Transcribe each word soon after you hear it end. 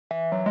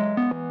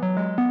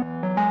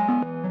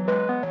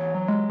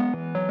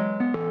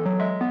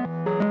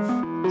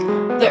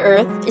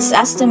Earth is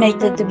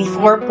estimated to be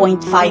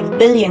 4.5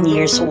 billion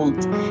years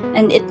old,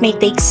 and it may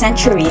take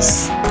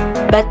centuries,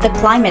 but the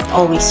climate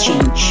always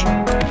changes.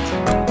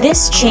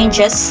 These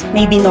changes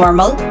may be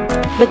normal,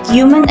 but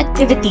human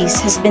activities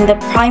has been the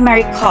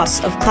primary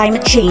cause of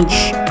climate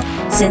change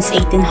since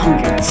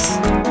 1800s.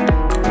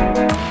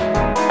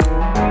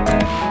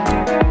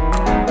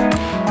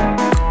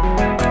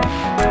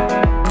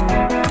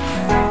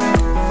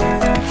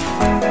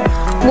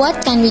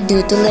 What can we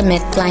do to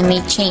limit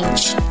climate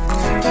change?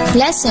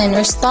 Lessen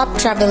or stop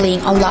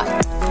traveling a lot.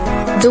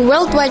 The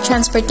worldwide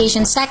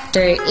transportation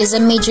sector is a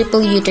major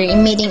polluter,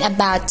 emitting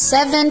about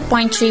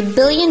 7.3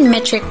 billion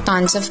metric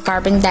tons of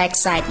carbon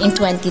dioxide in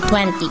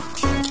 2020.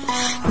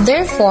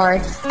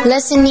 Therefore,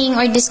 lessening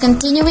or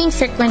discontinuing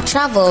frequent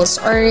travels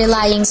or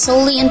relying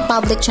solely on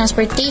public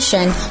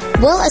transportation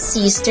will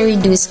assist to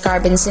reduce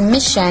carbon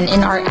emission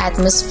in our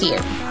atmosphere.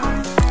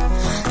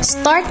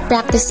 Start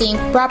practicing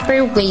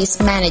proper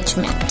waste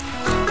management.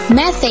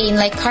 Methane,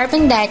 like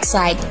carbon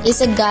dioxide, is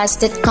a gas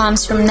that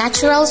comes from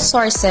natural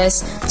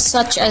sources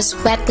such as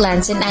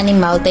wetlands and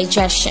animal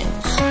digestion,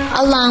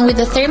 along with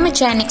the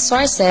thermogenic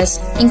sources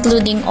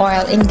including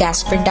oil and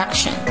gas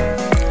production.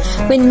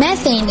 When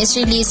methane is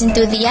released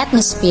into the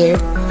atmosphere,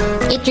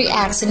 it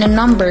reacts in a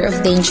number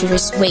of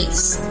dangerous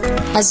ways.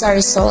 As a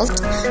result,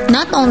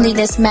 not only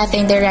does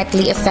methane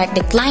directly affect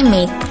the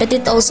climate, but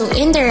it also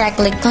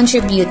indirectly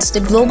contributes to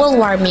global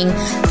warming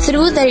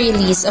through the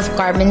release of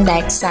carbon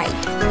dioxide.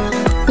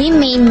 We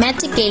may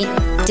mitigate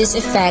this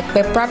effect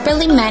by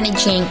properly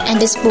managing and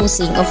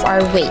disposing of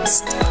our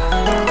waste.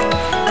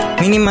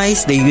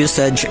 Minimize the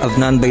usage of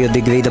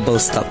non-biodegradable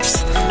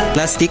stuffs.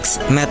 Plastics,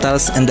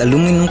 metals, and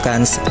aluminum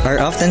cans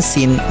are often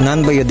seen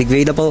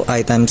non-biodegradable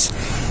items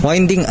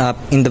winding up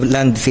in the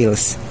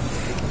landfills.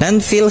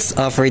 Landfills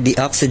offer the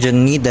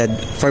oxygen needed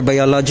for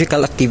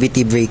biological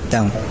activity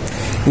breakdown,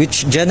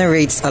 which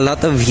generates a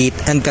lot of heat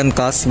and can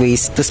cause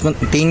waste to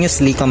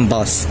spontaneously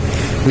combust,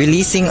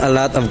 releasing a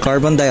lot of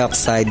carbon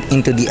dioxide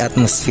into the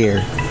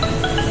atmosphere.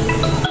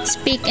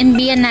 Speak and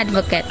be an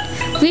advocate.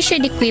 We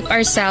should equip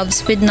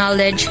ourselves with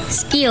knowledge,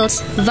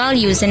 skills,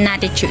 values, and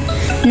attitude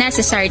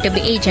necessary to be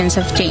agents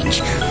of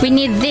change. We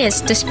need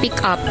this to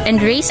speak up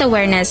and raise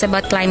awareness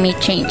about climate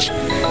change.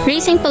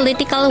 Raising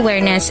political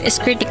awareness is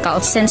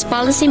critical since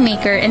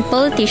policymakers and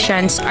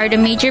politicians are the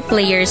major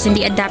players in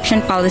the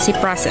adoption policy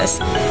process.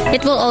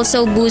 It will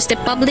also boost the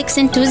public's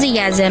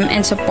enthusiasm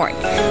and support,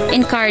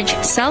 encourage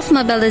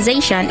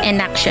self-mobilization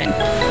and action.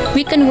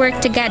 We can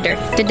work together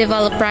to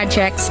develop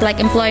projects like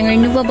employing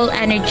renewable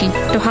energy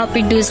to help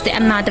reduce the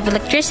amount of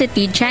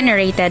electricity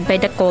generated by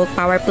the coal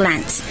power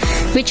plants,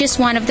 which is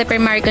one of the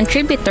primary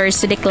contributors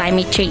to the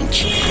climate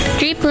change.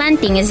 Tree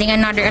planting is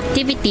another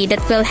activity that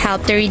will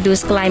help to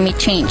reduce climate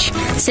change,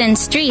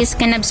 since trees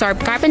can absorb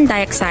carbon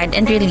dioxide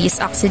and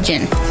release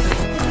oxygen.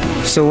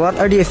 So what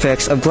are the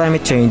effects of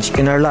climate change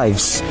in our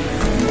lives?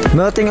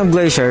 Melting of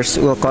glaciers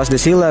will cause the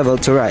sea level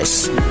to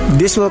rise.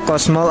 This will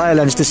cause small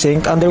islands to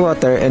sink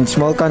underwater, and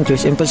small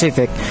countries in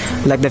Pacific,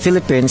 like the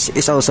Philippines,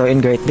 is also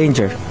in great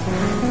danger.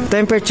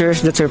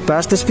 Temperatures that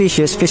surpass the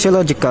species'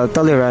 physiological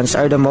tolerance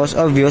are the most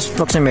obvious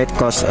proximate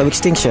cause of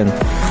extinction.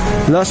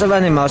 Loss of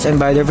animals and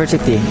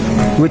biodiversity,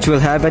 which will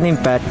have an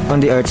impact on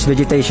the Earth's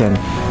vegetation.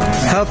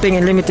 Helping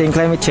in limiting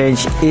climate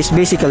change is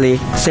basically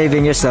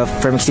saving yourself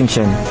from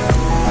extinction.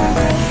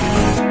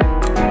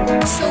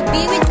 So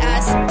be with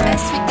us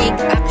as we take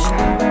action.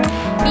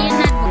 Be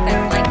an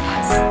advocate like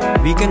us.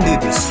 We can do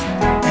this,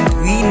 and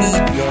we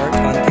need your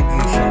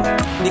contribution,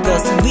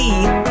 because we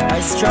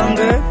are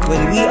stronger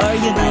when we are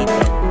united.